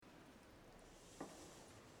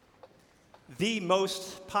The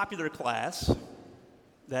most popular class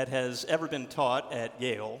that has ever been taught at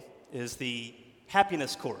Yale is the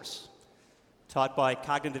happiness course, taught by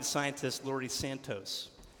cognitive scientist Laurie Santos.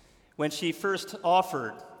 When she first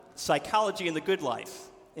offered Psychology and the Good Life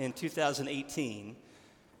in 2018,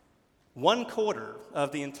 1/4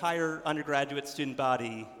 of the entire undergraduate student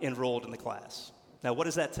body enrolled in the class. Now, what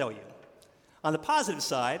does that tell you? On the positive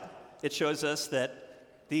side, it shows us that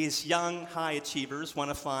these young high achievers want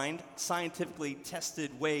to find scientifically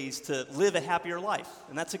tested ways to live a happier life,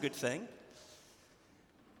 and that's a good thing.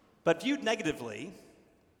 But viewed negatively,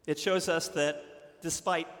 it shows us that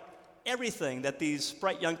despite everything that these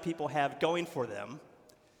bright young people have going for them,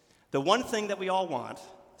 the one thing that we all want,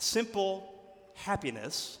 simple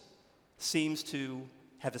happiness, seems to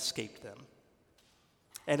have escaped them.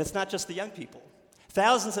 And it's not just the young people.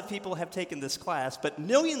 Thousands of people have taken this class, but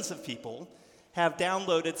millions of people have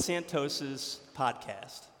downloaded Santos's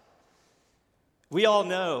podcast. We all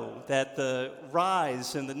know that the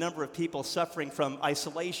rise in the number of people suffering from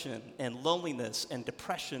isolation and loneliness and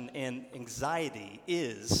depression and anxiety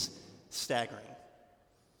is staggering.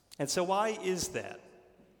 And so why is that?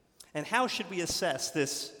 And how should we assess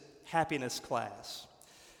this happiness class?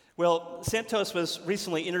 Well, Santos was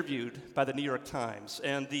recently interviewed by the New York Times,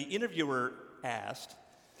 and the interviewer asked,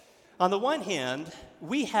 on the one hand,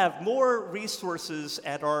 we have more resources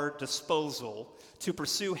at our disposal to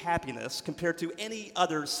pursue happiness compared to any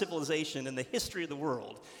other civilization in the history of the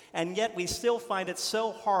world, and yet we still find it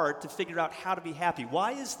so hard to figure out how to be happy.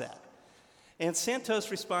 Why is that? And Santos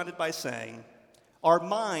responded by saying, our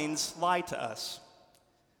minds lie to us.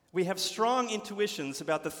 We have strong intuitions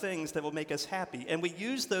about the things that will make us happy, and we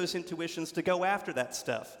use those intuitions to go after that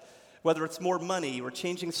stuff, whether it's more money or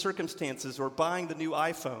changing circumstances or buying the new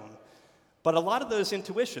iPhone. But a lot of those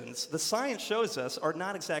intuitions, the science shows us, are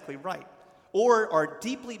not exactly right or are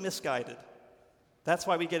deeply misguided. That's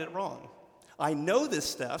why we get it wrong. I know this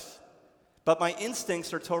stuff, but my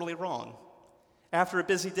instincts are totally wrong. After a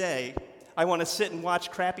busy day, I want to sit and watch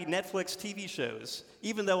crappy Netflix TV shows,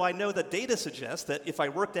 even though I know the data suggests that if I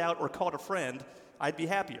worked out or called a friend, I'd be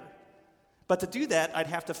happier. But to do that, I'd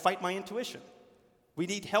have to fight my intuition. We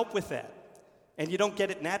need help with that. And you don't get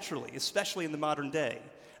it naturally, especially in the modern day.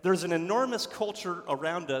 There's an enormous culture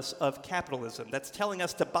around us of capitalism that's telling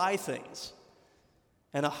us to buy things,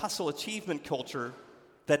 and a hustle achievement culture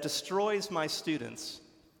that destroys my students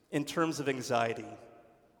in terms of anxiety.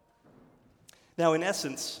 Now, in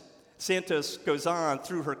essence, Santos goes on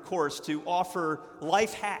through her course to offer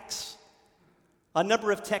life hacks, a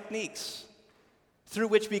number of techniques through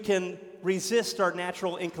which we can resist our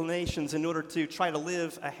natural inclinations in order to try to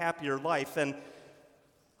live a happier life. And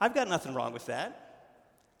I've got nothing wrong with that.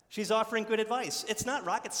 She's offering good advice. It's not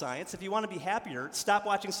rocket science. If you want to be happier, stop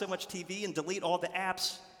watching so much TV and delete all the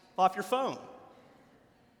apps off your phone.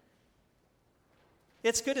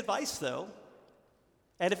 It's good advice, though.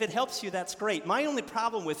 And if it helps you, that's great. My only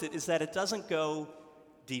problem with it is that it doesn't go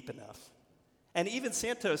deep enough. And even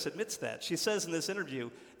Santos admits that. She says in this interview,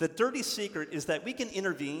 the dirty secret is that we can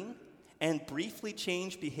intervene and briefly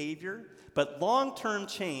change behavior, but long-term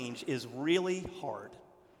change is really hard.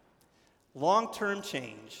 Long-term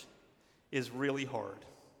change is really hard.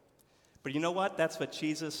 But you know what? That's what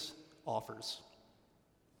Jesus offers.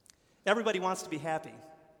 Everybody wants to be happy.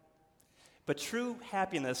 But true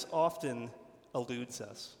happiness often eludes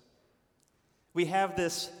us. We have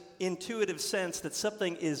this intuitive sense that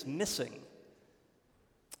something is missing,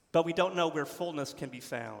 but we don't know where fullness can be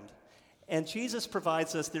found. And Jesus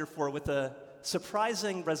provides us, therefore, with a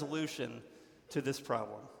surprising resolution to this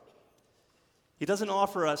problem. He doesn't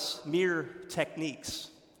offer us mere techniques,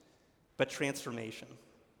 but transformation.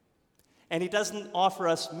 And he doesn't offer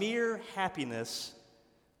us mere happiness,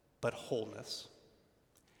 but wholeness.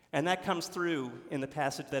 And that comes through in the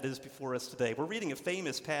passage that is before us today. We're reading a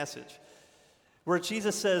famous passage where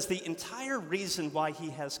Jesus says the entire reason why he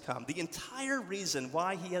has come,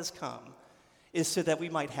 is so that we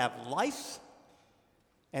might have life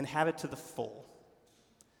and have it to the full.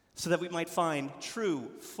 So that we might find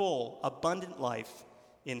true, full, abundant life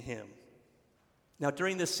in him. Now,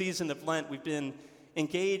 during this season of Lent, we've been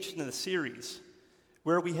engaged in a series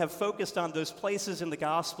where we have focused on those places in the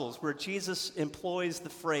Gospels where Jesus employs the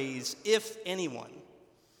phrase, if anyone.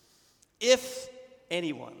 If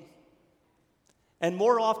anyone. And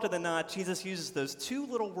more often than not, Jesus uses those two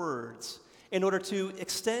little words in order to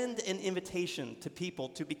extend an invitation to people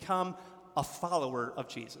to become a follower of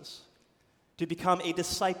Jesus. To become a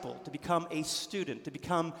disciple, to become a student, to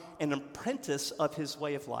become an apprentice of his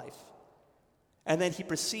way of life. And then he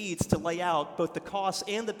proceeds to lay out both the costs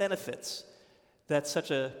and the benefits that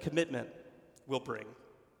such a commitment will bring.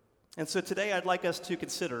 And so today I'd like us to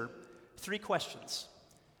consider 3 questions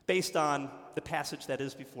based on the passage that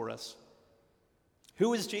is before us.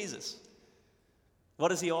 Who is Jesus? What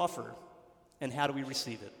does he offer? And how do we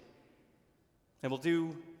receive it? And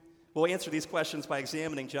we'll answer these questions by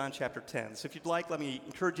examining John chapter 10. So if you'd like, let me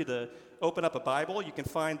encourage you to open up a Bible. You can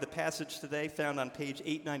find the passage today found on page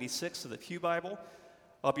 896 of the Pew Bible.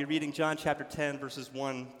 I'll be reading John chapter 10, verses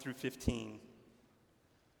 1 through 15.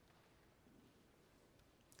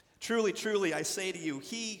 Truly, truly, I say to you,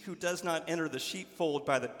 he who does not enter the sheepfold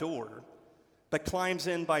by the door, but climbs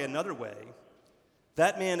in by another way,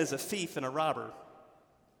 that man is a thief and a robber.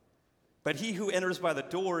 But he who enters by the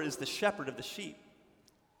door is the shepherd of the sheep.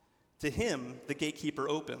 To him the gatekeeper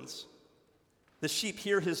opens. The sheep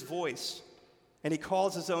hear his voice, and he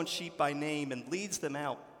calls his own sheep by name and leads them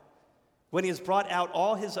out. When he has brought out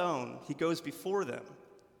all his own, he goes before them,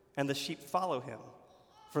 and the sheep follow him,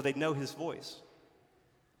 for they know his voice.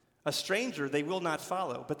 A stranger they will not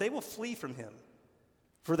follow, but they will flee from him,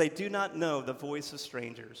 for they do not know the voice of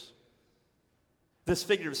strangers. This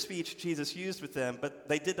figure of speech Jesus used with them, but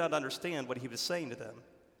they did not understand what he was saying to them.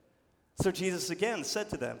 So Jesus again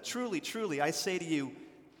said to them, truly, truly, I say to you,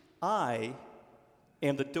 I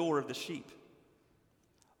am the door of the sheep.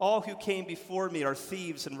 All who came before me are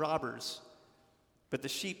thieves and robbers, but the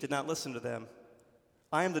sheep did not listen to them.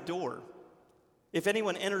 I am the door. If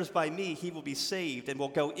anyone enters by me, he will be saved and will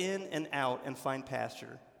go in and out and find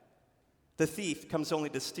pasture. The thief comes only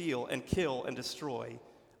to steal and kill and destroy.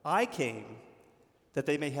 I came that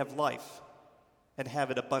they may have life and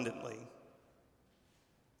have it abundantly.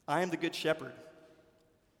 I am the good shepherd.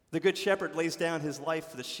 The good shepherd lays down his life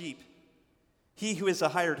for the sheep. He who is a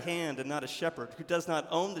hired hand and not a shepherd, who does not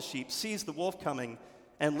own the sheep, sees the wolf coming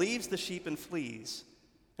and leaves the sheep and flees,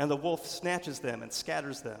 and the wolf snatches them and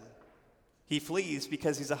scatters them. He flees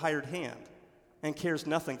because he's a hired hand and cares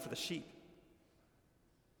nothing for the sheep.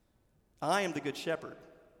 I am the good shepherd.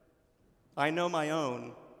 I know my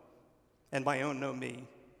own, and my own know me.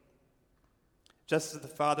 Just as the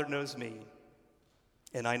Father knows me,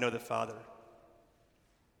 and I know the Father,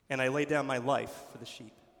 and I lay down my life for the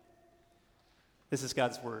sheep. This is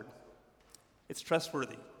God's word. It's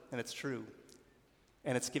trustworthy, and it's true,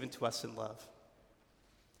 and it's given to us in love.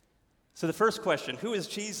 So the first question, who is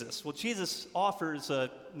Jesus? Well, Jesus offers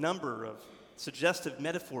a number of suggestive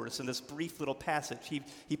metaphors in this brief little passage.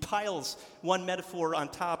 He piles one metaphor on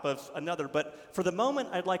top of another, but for the moment,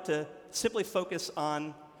 I'd like to simply focus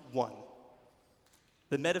on one,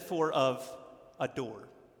 the metaphor of a door.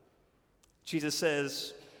 Jesus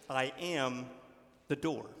says, I am the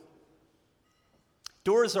door.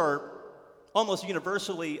 Doors are almost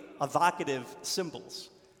universally evocative symbols.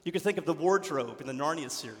 You can think of the wardrobe in the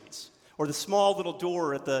Narnia series, or the small little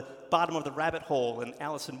door at the bottom of the rabbit hole in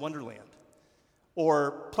Alice in Wonderland,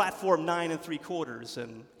 or platform 9 3/4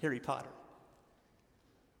 in Harry Potter.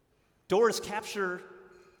 Doors capture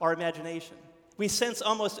our imagination. We sense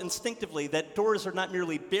almost instinctively that doors are not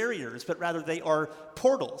merely barriers, but rather they are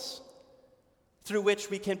portals through which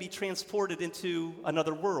we can be transported into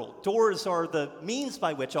another world. Doors are the means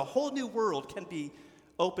by which a whole new world can be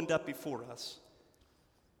opened up before us.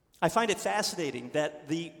 I find it fascinating that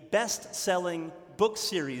the best-selling book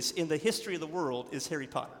series in the history of the world is Harry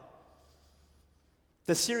Potter.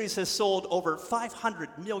 The series has sold over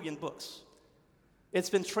 500 million books. It's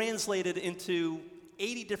been translated into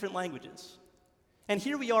 80 different languages. And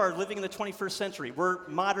here we are living in the 21st century. We're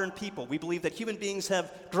modern people. We believe that human beings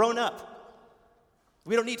have grown up.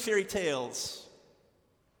 We don't need fairy tales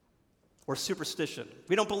or superstition.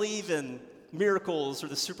 We don't believe in miracles or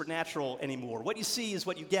the supernatural anymore. What you see is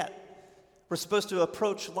what you get. We're supposed to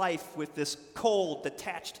approach life with this cold,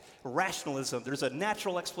 detached rationalism. There's a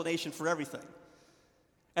natural explanation for everything.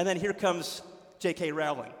 And then here comes J.K.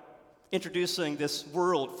 Rowling, introducing this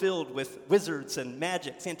world filled with wizards and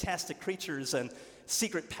magic, fantastic creatures and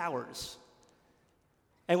secret powers.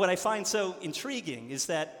 And what I find so intriguing is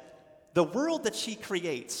that the world that she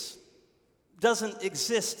creates doesn't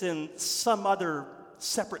exist in some other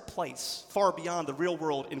separate place, far beyond the real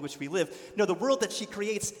world in which we live. No, the world that she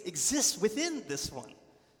creates exists within this one.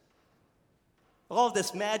 All of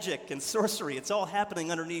this magic and sorcery, it's all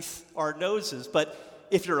happening underneath our noses. But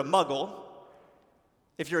if you're a muggle,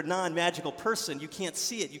 if you're a non-magical person, you can't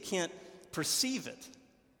see it, you can't perceive it.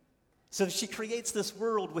 So she creates this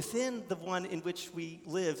world within the one in which we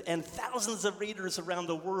live, and thousands of readers around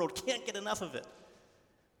the world can't get enough of it.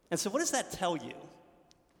 And so what does that tell you?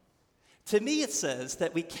 To me, it says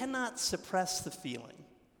that we cannot suppress the feeling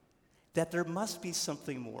that there must be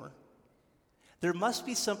something more. There must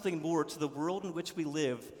be something more to the world in which we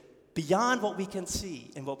live beyond what we can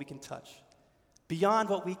see and what we can touch, beyond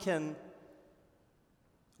what we can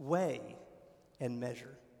weigh and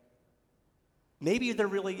measure. Maybe there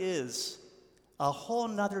really is a whole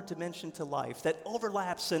nother dimension to life that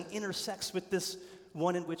overlaps and intersects with this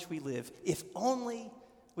one in which we live, if only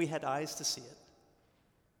we had eyes to see it.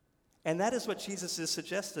 And that is what Jesus is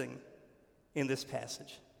suggesting in this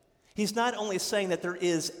passage. He's not only saying that there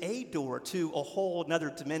is a door to a whole nother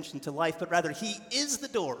dimension to life, but rather he is the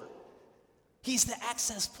door. He's the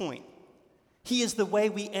access point. He is the way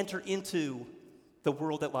we enter into the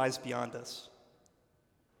world that lies beyond us.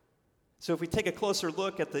 So if we take a closer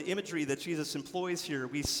look at the imagery that Jesus employs here,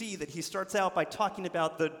 we see that he starts out by talking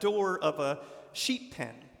about the door of a sheep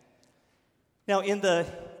pen. Now, in the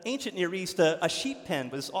ancient Near East, a sheep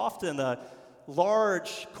pen was often a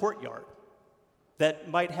large courtyard that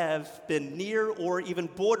might have been near or even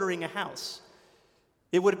bordering a house.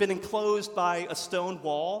 It would have been enclosed by a stone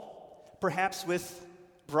wall, perhaps with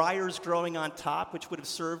briars growing on top, which would have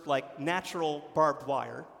served like natural barbed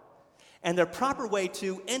wire. And the proper way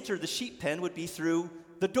to enter the sheep pen would be through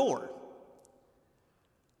the door.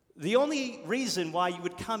 The only reason why you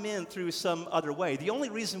would come in through some other way, the only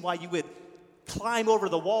reason why you would climb over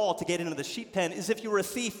the wall to get into the sheep pen is if you were a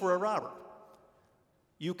thief or a robber.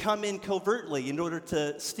 You come in covertly in order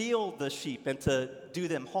to steal the sheep and to do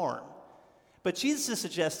them harm. But Jesus is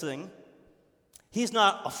suggesting he's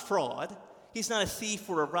not a fraud. He's not a thief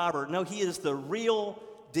or a robber. No, he is the real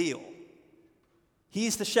deal.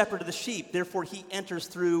 He's the shepherd of the sheep. Therefore, he enters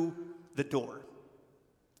through the door.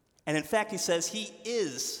 And in fact, he says he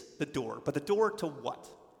is the door. But the door to what?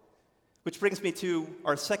 Which brings me to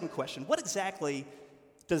our second question. What exactly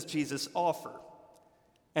does Jesus offer?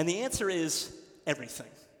 And the answer is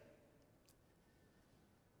everything.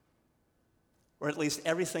 Or at least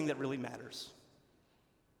everything that really matters.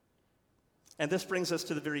 And this brings us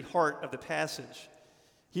to the very heart of the passage.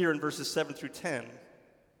 Here in verses 7 through 10,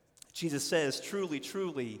 Jesus says, "Truly,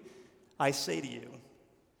 truly, I say to you,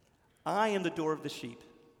 I am the door of the sheep.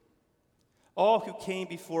 All who came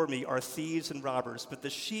before me are thieves and robbers, but the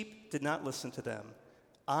sheep did not listen to them.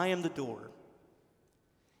 I am the door.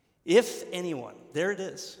 If anyone," there it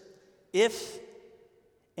is, if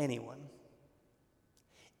anyone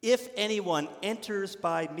enters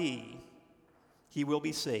by me, he will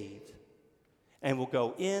be saved and will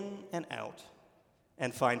go in and out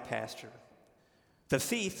and find pasture. The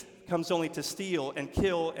thief comes only to steal and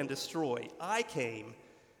kill and destroy. I came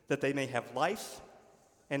that they may have life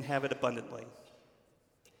and have it abundantly.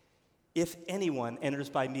 If anyone enters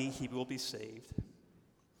by me, he will be saved.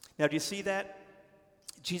 Now, do you see that?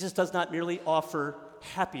 Jesus does not merely offer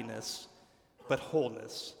happiness, but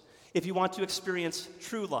wholeness. If you want to experience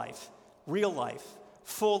true life, real life,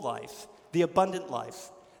 full life, the abundant life,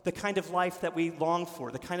 the kind of life that we long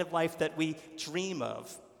for, the kind of life that we dream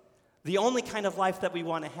of, the only kind of life that we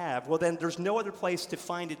want to have, well, then there's no other place to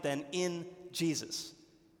find it than in Jesus.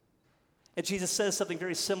 And Jesus says something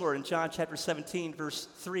very similar in John chapter 17, verse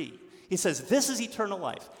 3. He says, "This is eternal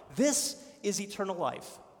life. This is eternal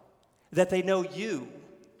life, that they know you,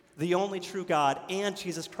 the only true God, and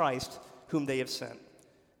Jesus Christ, whom they have sent."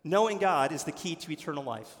 Knowing God is the key to eternal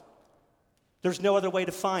life. There's no other way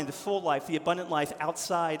to find the full life, the abundant life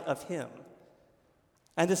outside of him.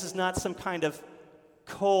 And this is not some kind of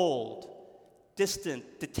cold,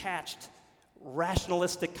 distant, detached,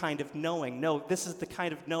 rationalistic kind of knowing. No, this is the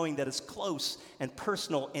kind of knowing that is close and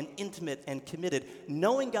personal and intimate and committed.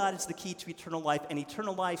 Knowing God is the key to eternal life, and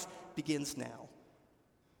eternal life begins now.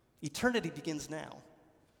 Eternity begins now,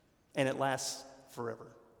 and it lasts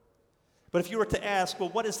forever. But if you were to ask, well,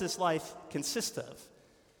 what does this life consist of?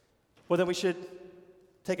 Well, then we should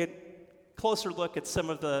take a closer look at some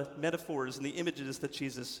of the metaphors and the images that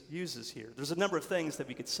Jesus uses here. There's a number of things that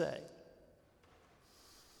we could say.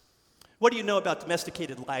 What do you know about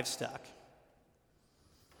domesticated livestock?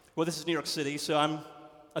 Well, this is New York City, so I'm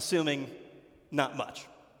assuming not much.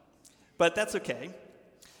 But that's okay.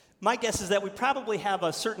 My guess is that we probably have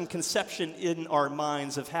a certain conception in our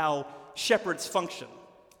minds of how shepherds function.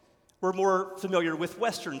 We're more familiar with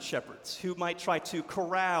Western shepherds who might try to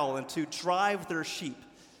corral and to drive their sheep,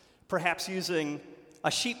 perhaps using a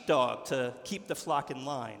sheepdog to keep the flock in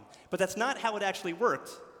line. But that's not how it actually worked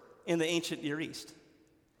in the ancient Near East.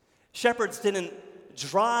 Shepherds didn't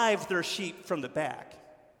drive their sheep from the back.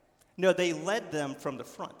 No, they led them from the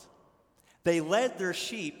front. They led their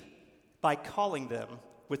sheep by calling them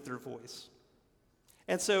with their voice.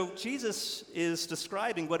 And so Jesus is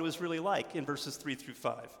describing what it was really like in verses 3 through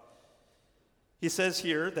 5. He says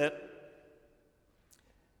here that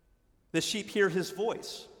the sheep hear his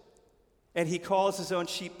voice, and he calls his own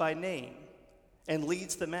sheep by name and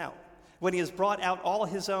leads them out. When he has brought out all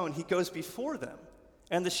his own, he goes before them,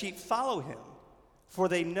 and the sheep follow him, for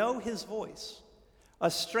they know his voice.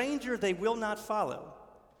 A stranger they will not follow,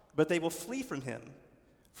 but they will flee from him,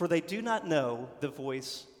 for they do not know the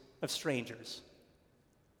voice of strangers.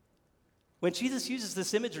 When Jesus uses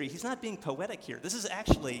this imagery, he's not being poetic here. This is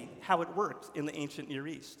actually how it worked in the ancient Near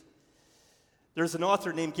East. There's an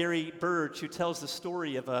author named Gary Burge who tells the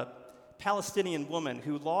story of a Palestinian woman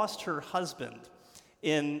who lost her husband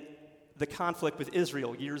in the conflict with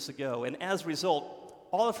Israel years ago. And as a result,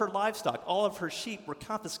 all of her livestock, all of her sheep were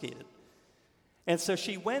confiscated. And so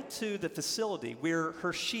she went to the facility where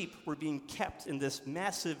her sheep were being kept in this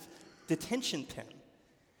massive detention pen.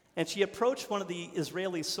 And she approached one of the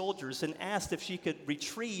Israeli soldiers and asked if she could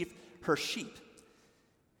retrieve her sheep.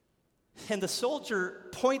 And the soldier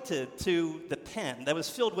pointed to the pen that was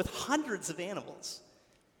filled with hundreds of animals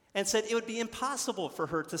and said it would be impossible for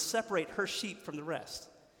her to separate her sheep from the rest.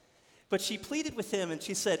 But she pleaded with him, and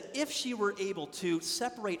she said if she were able to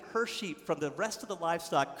separate her sheep from the rest of the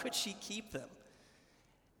livestock, could she keep them?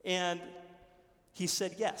 And he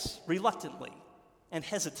said yes, reluctantly and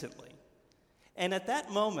hesitantly. And at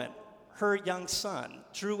that moment, her young son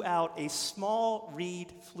drew out a small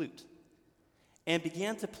reed flute and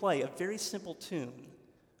began to play a very simple tune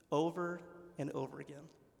over and over again.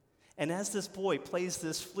 And as this boy plays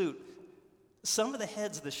this flute, some of the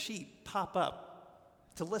heads of the sheep pop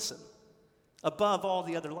up to listen above all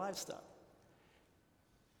the other livestock.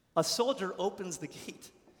 A soldier opens the gate,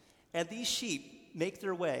 and these sheep make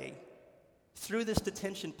their way through this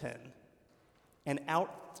detention pen and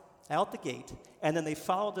out the gate, and then they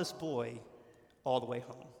follow this boy all the way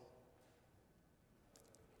home.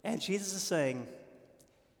 And Jesus is saying,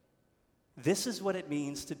 this is what it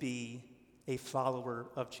means to be a follower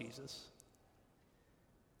of Jesus.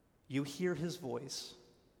 You hear his voice,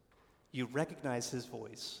 you recognize his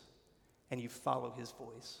voice, and you follow his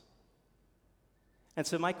voice. And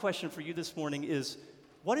so my question for you this morning is,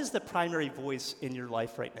 what is the primary voice in your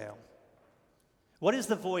life right now? What is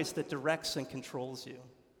the voice that directs and controls you?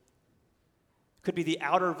 It could be the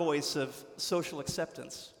outer voice of social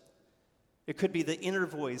acceptance. It could be the inner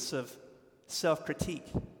voice of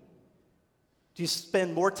self-critique. Do you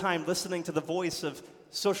spend more time listening to the voice of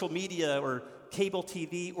social media or cable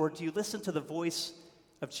TV, or do you listen to the voice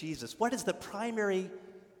of Jesus? What is the primary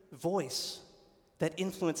voice that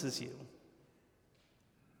influences you?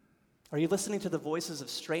 Are you listening to the voices of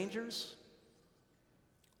strangers,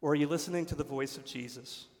 or are you listening to the voice of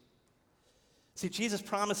Jesus? See, Jesus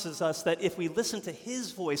promises us that if we listen to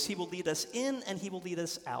his voice, he will lead us in and he will lead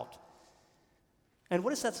us out. And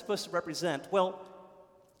what is that supposed to represent? Well,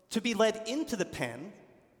 to be led into the pen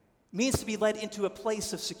means to be led into a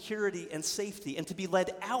place of security and safety, and to be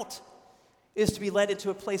led out is to be led into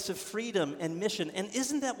a place of freedom and mission. And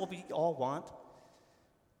isn't that what we all want?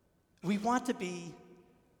 We want to be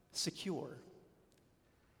secure.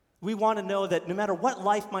 We want to know that no matter what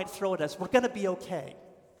life might throw at us, we're going to be okay.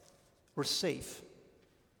 We're safe.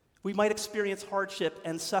 We might experience hardship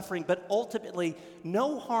and suffering, but ultimately,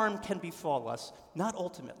 no harm can befall us, not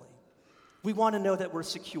ultimately. We want to know that we're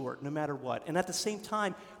secure no matter what. And at the same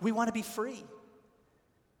time, we want to be free.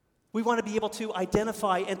 We want to be able to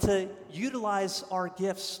identify and to utilize our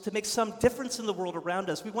gifts to make some difference in the world around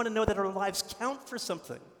us. We want to know that our lives count for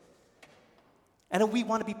something. And we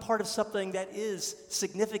want to be part of something that is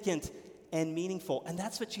significant and meaningful. And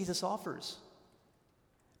that's what Jesus offers.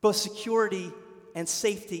 Both security and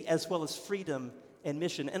safety, as well as freedom and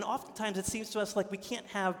mission. And oftentimes it seems to us like we can't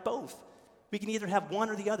have both. We can either have one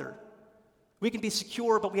or the other. We can be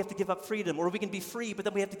secure, but we have to give up freedom. Or we can be free, but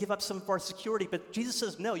then we have to give up some of our security. But Jesus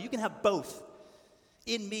says, no, you can have both.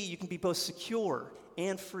 In me, you can be both secure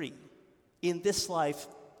and free in this life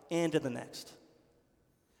and in the next.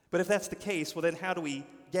 But if that's the case, well, then how do we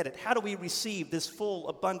get it? How do we receive this full,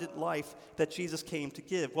 abundant life that Jesus came to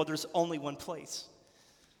give? Well, there's only one place.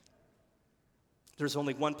 There's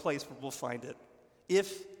only one place where we'll find it.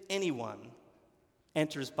 If anyone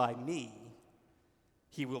enters by me,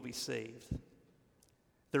 he will be saved.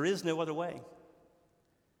 There is no other way.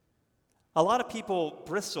 A lot of people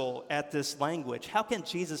bristle at this language. How can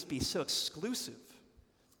Jesus be so exclusive?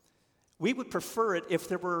 We would prefer it if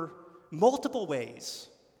there were multiple ways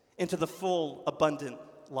into the full, abundant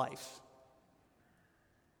life.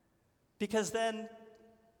 Because then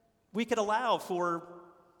we could allow for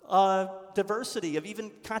diversity of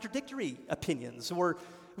even contradictory opinions, or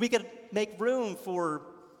we could make room for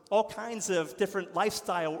all kinds of different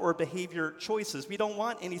lifestyle or behavior choices. We don't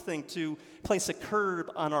want anything to place a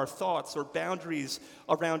curb on our thoughts or boundaries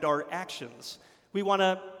around our actions. We want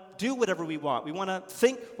to do whatever we want. We want to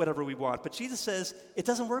think whatever we want. But Jesus says it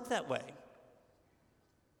doesn't work that way.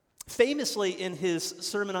 Famously, in his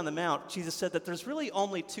Sermon on the Mount, Jesus said that there's really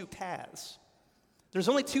only two paths. There's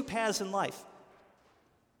only two paths in life.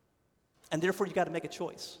 And therefore, you've got to make a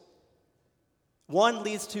choice. One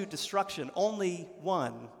leads to destruction. Only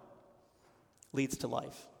one leads to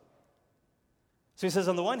life. So he says,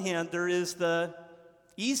 on the one hand, there is the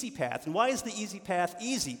easy path. And why is the easy path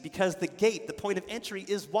easy? Because the gate, the point of entry,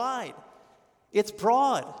 is wide. It's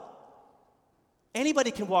broad. Anybody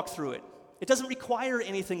can walk through it. It doesn't require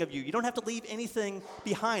anything of you. You don't have to leave anything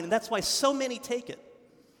behind. And that's why so many take it.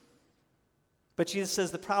 But Jesus says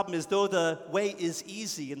the problem is, though the way is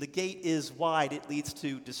easy and the gate is wide, it leads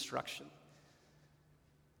to destruction.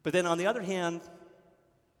 But then on the other hand,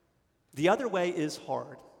 the other way is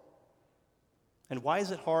hard. And why is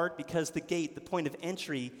it hard? Because the gate, the point of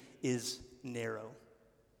entry, is narrow.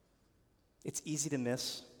 It's easy to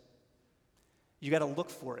miss. You got to look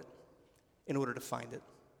for it in order to find it.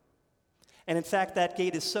 And in fact, that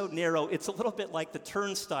gate is so narrow, it's a little bit like the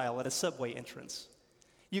turnstile at a subway entrance.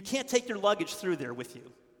 You can't take your luggage through there with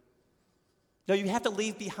you. No, you have to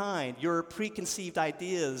leave behind your preconceived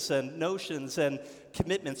ideas and notions and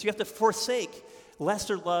commitments. You have to forsake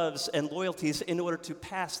lesser loves and loyalties in order to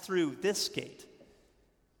pass through this gate.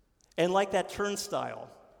 And like that turnstile,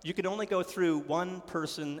 you can only go through one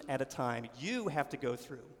person at a time. You have to go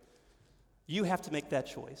through. You have to make that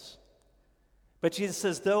choice. But Jesus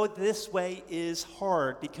says, though this way is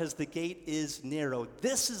hard because the gate is narrow,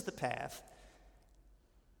 this is the path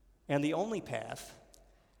and the only path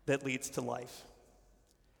that leads to life.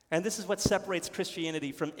 And this is what separates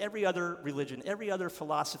Christianity from every other religion, every other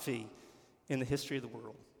philosophy in the history of the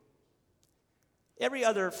world. Every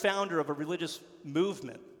other founder of a religious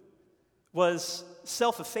movement was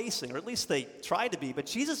self-effacing, or at least they tried to be, but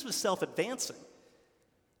Jesus was self-advancing.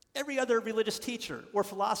 Every other religious teacher or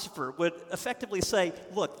philosopher would effectively say,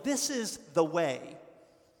 look, this is the way.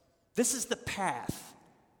 This is the path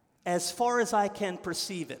as far as I can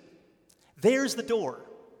perceive it. There's the door.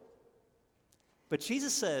 But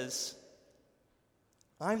Jesus says,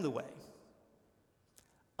 I'm the way.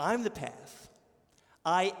 I'm the path.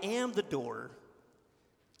 I am the door.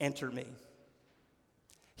 Enter me.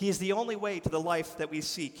 He is the only way to the life that we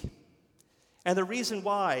seek. And the reason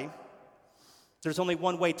why there's only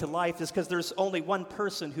one way to life is because there's only one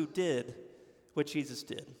person who did what Jesus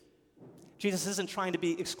did. Jesus isn't trying to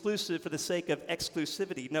be exclusive for the sake of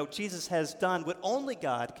exclusivity. No, Jesus has done what only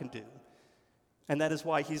God can do. And that is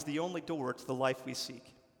why he's the only door to the life we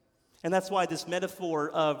seek. And that's why this metaphor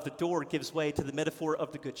of the door gives way to the metaphor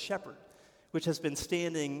of the Good Shepherd, which has been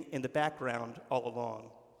standing in the background all along.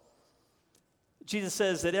 Jesus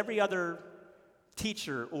says that every other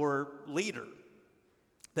teacher or leader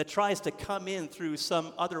that tries to come in through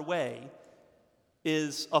some other way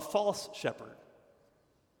is a false shepherd.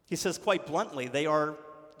 He says quite bluntly, they are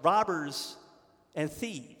robbers and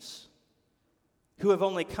thieves who have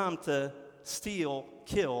only come to steal,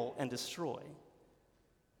 kill, and destroy.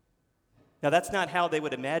 Now, that's not how they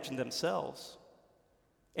would imagine themselves.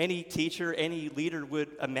 Any teacher, any leader would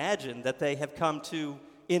imagine that they have come to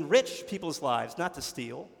enrich people's lives, not to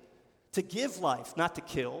steal, to give life, not to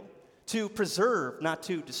kill, to preserve, not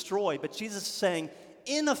to destroy. But Jesus is saying,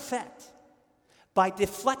 in effect, by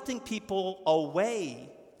deflecting people away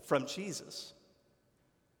from Jesus,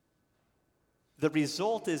 the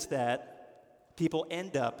result is that people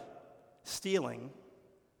end up stealing,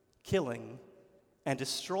 killing, and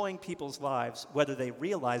destroying people's lives, whether they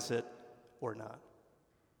realize it or not.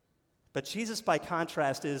 But Jesus, by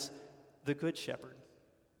contrast, is the Good Shepherd.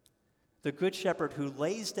 The Good Shepherd who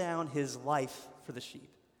lays down his life for the sheep.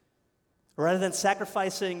 Rather than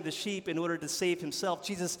sacrificing the sheep in order to save himself,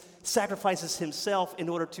 Jesus sacrifices himself in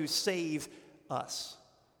order to save us.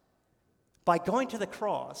 By going to the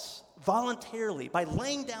cross, voluntarily, by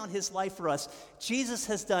laying down his life for us, Jesus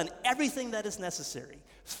has done everything that is necessary,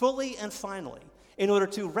 fully and finally, in order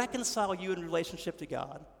to reconcile you in relationship to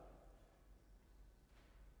God,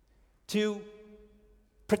 to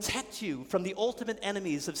protect you from the ultimate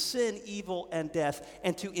enemies of sin, evil, and death,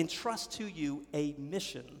 and to entrust to you a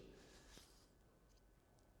mission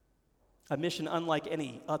unlike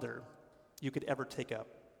any other you could ever take up.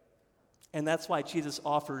 And that's why Jesus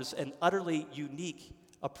offers an utterly unique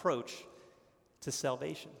approach to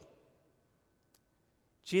salvation.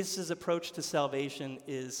 Jesus' approach to salvation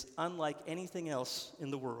is unlike anything else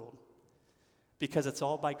in the world because it's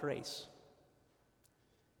all by grace.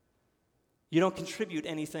 You don't contribute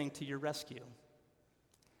anything to your rescue.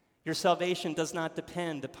 Your salvation does not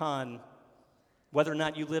depend upon whether or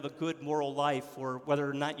not you live a good moral life or whether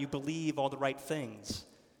or not you believe all the right things.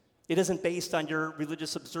 It isn't based on your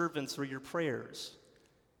religious observance or your prayers.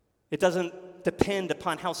 It doesn't depend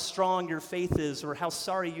upon how strong your faith is or how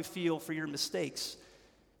sorry you feel for your mistakes.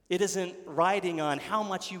 It isn't riding on how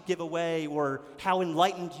much you give away or how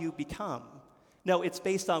enlightened you become. No, it's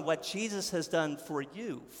based on what Jesus has done for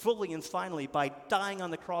you, fully and finally, by dying on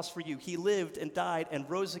the cross for you. He lived and died and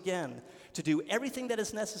rose again to do everything that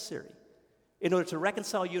is necessary in order to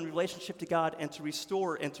reconcile you in relationship to God and to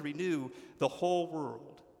restore and to renew the whole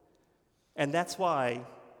world. And that's why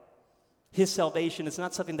his salvation is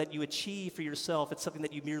not something that you achieve for yourself, it's something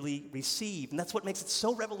that you merely receive. And that's what makes it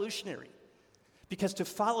so revolutionary. Because to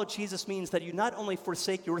follow Jesus means that you not only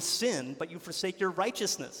forsake your sin, but you forsake your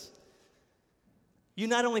righteousness. You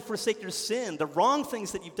not only forsake your sin, the wrong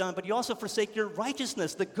things that you've done, but you also forsake your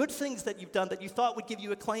righteousness, the good things that you've done that you thought would give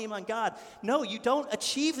you a claim on God. No, you don't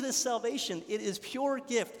achieve this salvation. It is pure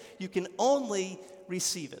gift. You can only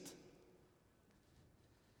receive it.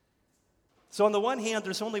 So on the one hand,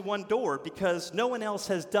 there's only one door because no one else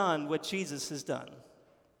has done what Jesus has done.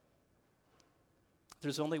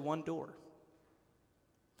 There's only one door.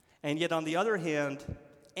 And yet on the other hand,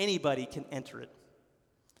 anybody can enter it.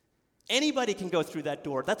 Anybody can go through that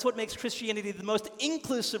door. That's what makes Christianity the most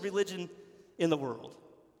inclusive religion in the world.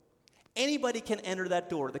 Anybody can enter that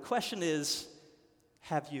door. The question is,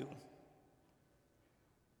 have you?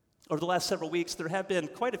 Over the last several weeks, there have been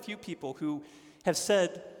quite a few people who have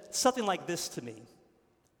said something like this to me.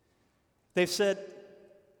 They've said,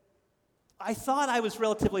 I thought I was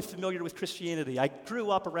relatively familiar with Christianity. I grew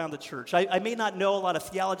up around the church. I may not know a lot of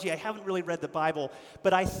theology. I haven't really read the Bible,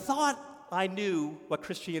 but I thought I knew what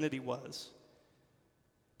Christianity was.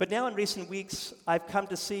 But now in recent weeks, I've come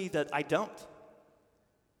to see that I don't.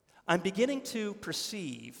 I'm beginning to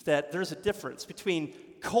perceive that there's a difference between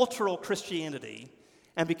cultural Christianity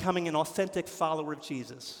and becoming an authentic follower of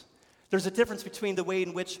Jesus. There's a difference between the way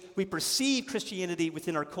in which we perceive Christianity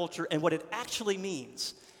within our culture and what it actually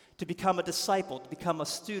means to become a disciple, to become a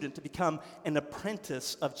student, to become an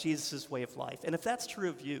apprentice of Jesus' way of life. And if that's true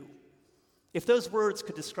of you, if those words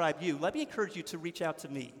could describe you, let me encourage you to reach out to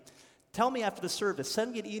me. Tell me after the service,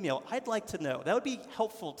 send me an email. I'd like to know. That would be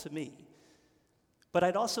helpful to me. But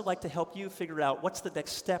I'd also like to help you figure out what's the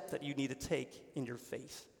next step that you need to take in your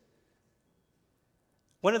faith.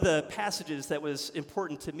 One of the passages that was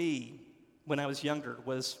important to me when I was younger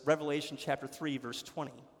was Revelation chapter 3, verse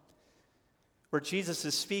 20, where Jesus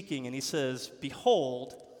is speaking and he says,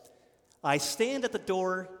 "Behold, I stand at the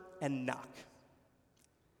door and knock.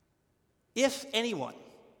 If anyone,"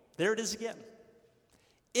 there it is again,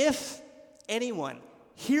 "if anyone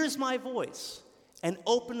hears my voice and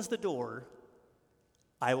opens the door,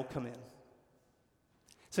 I will come in."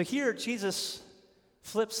 So here Jesus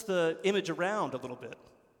flips the image around a little bit.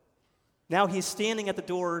 Now he's standing at the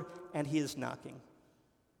door and he is knocking.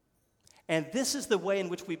 And this is the way in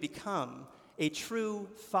which we become a true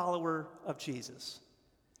follower of Jesus.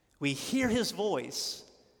 We hear his voice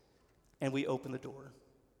and we open the door.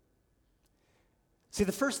 See,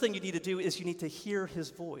 the first thing you need to do is you need to hear his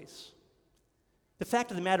voice. The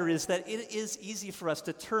fact of the matter is that it is easy for us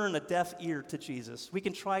to turn a deaf ear to Jesus. We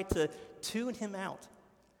can try to tune him out.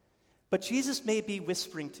 But Jesus may be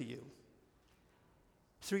whispering to you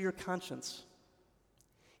through your conscience.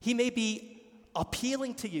 He may be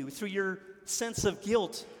appealing to you through your sense of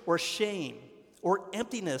guilt or shame or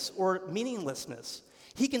emptiness or meaninglessness.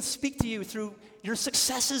 He can speak to you through your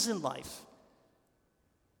successes in life,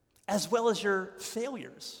 as well as your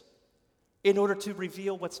failures, in order to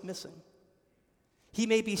reveal what's missing. He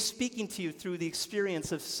may be speaking to you through the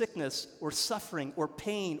experience of sickness or suffering or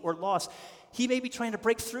pain or loss. He may be trying to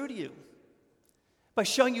break through to you by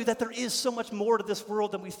showing you that there is so much more to this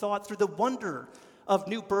world than we thought, through the wonder of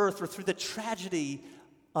new birth or through the tragedy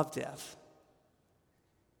of death.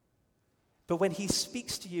 But when he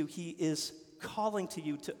speaks to you, he is calling to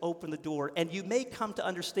you to open the door. And you may come to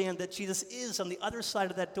understand that Jesus is on the other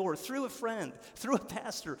side of that door, through a friend, through a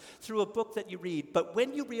pastor, through a book that you read. But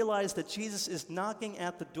when you realize that Jesus is knocking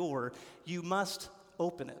at the door, you must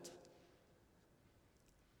open it.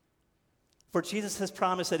 For Jesus has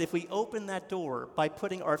promised that if we open that door by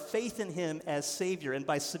putting our faith in him as Savior and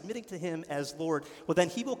by submitting to him as Lord, well, then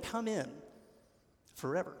he will come in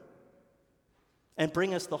forever and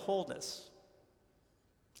bring us the wholeness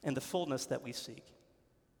and the fullness that we seek.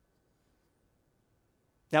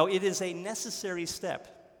 Now, it is a necessary step.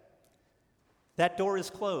 That door is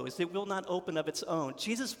closed. It will not open of its own.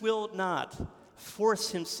 Jesus will not force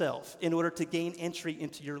himself in order to gain entry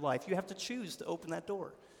into your life. You have to choose to open that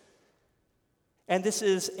door. And this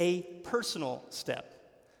is a personal step.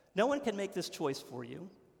 No one can make this choice for you.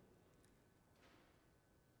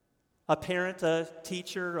 A parent, a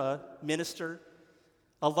teacher, a minister,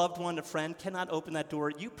 A loved one, a friend cannot open that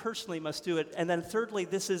door. You personally must do it. And then thirdly,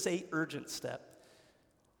 this is an urgent step.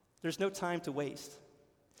 There's no time to waste.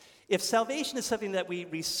 If salvation is something that we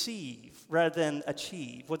receive rather than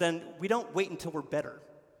achieve, well, then we don't wait until we're better.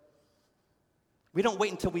 We don't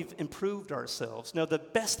wait until we've improved ourselves. No, the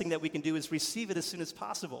best thing that we can do is receive it as soon as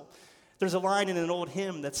possible. There's a line in an old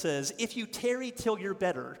hymn that says, "If you tarry till you're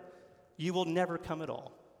better, you will never come at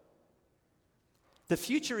all." The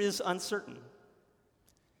future is uncertain.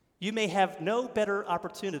 You may have no better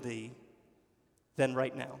opportunity than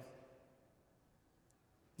right now.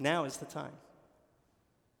 Now is the time.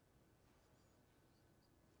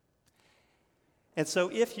 And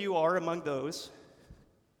so if you are among those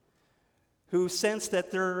who sense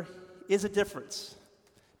that there is a difference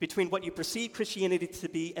between what you perceive Christianity to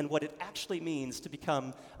be and what it actually means to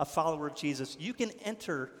become a follower of Jesus, you can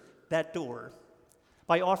enter that door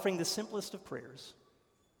by offering the simplest of prayers.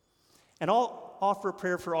 And I'll offer a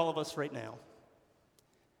prayer for all of us right now.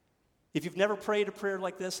 If you've never prayed a prayer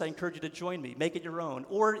like this, I encourage you to join me. Make it your own.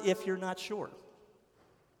 Or if you're not sure,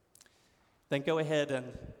 then go ahead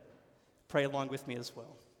and pray along with me as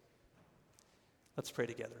well. Let's pray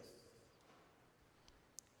together.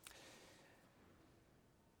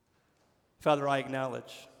 Father, I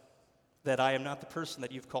acknowledge that I am not the person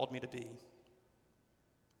that you've called me to be.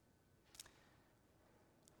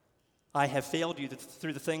 I have failed you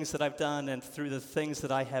through the things that I've done and through the things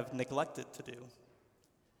that I have neglected to do.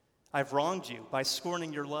 I've wronged you by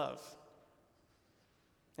scorning your love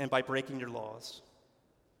and by breaking your laws.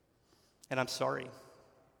 And I'm sorry.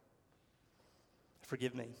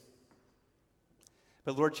 Forgive me.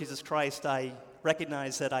 But Lord Jesus Christ, I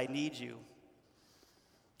recognize that I need you.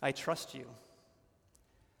 I trust you.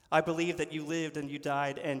 I believe that you lived and you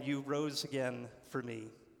died and you rose again for me.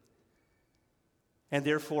 And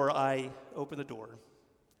therefore, I open the door.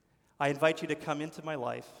 I invite you to come into my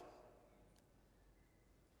life.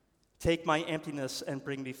 Take my emptiness and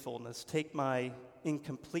bring me fullness. Take my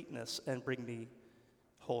incompleteness and bring me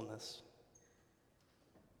wholeness.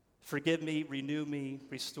 Forgive me, renew me,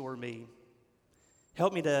 restore me.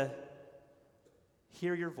 Help me to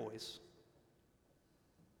hear your voice,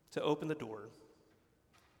 to open the door,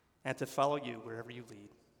 and to follow you wherever you lead.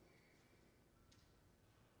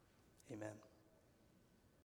 Amen.